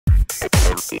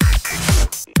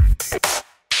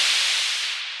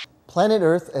Planet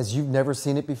Earth as You've Never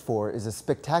Seen It Before is a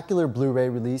spectacular Blu-ray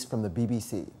release from the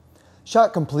BBC.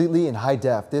 Shot completely in high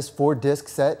def, this 4-disc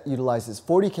set utilizes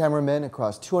 40 cameramen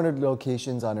across 200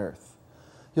 locations on Earth.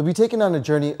 You'll be taken on a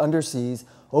journey underseas,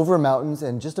 over mountains,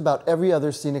 and just about every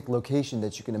other scenic location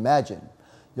that you can imagine.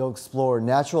 You'll explore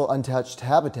natural, untouched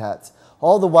habitats,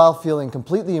 all the while feeling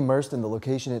completely immersed in the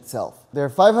location itself. There are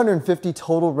 550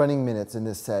 total running minutes in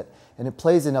this set, and it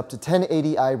plays in up to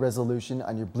 1080i resolution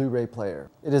on your Blu-ray player.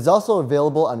 It is also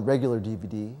available on regular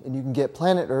DVD, and you can get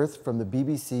Planet Earth from the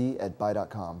BBC at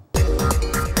buy.com.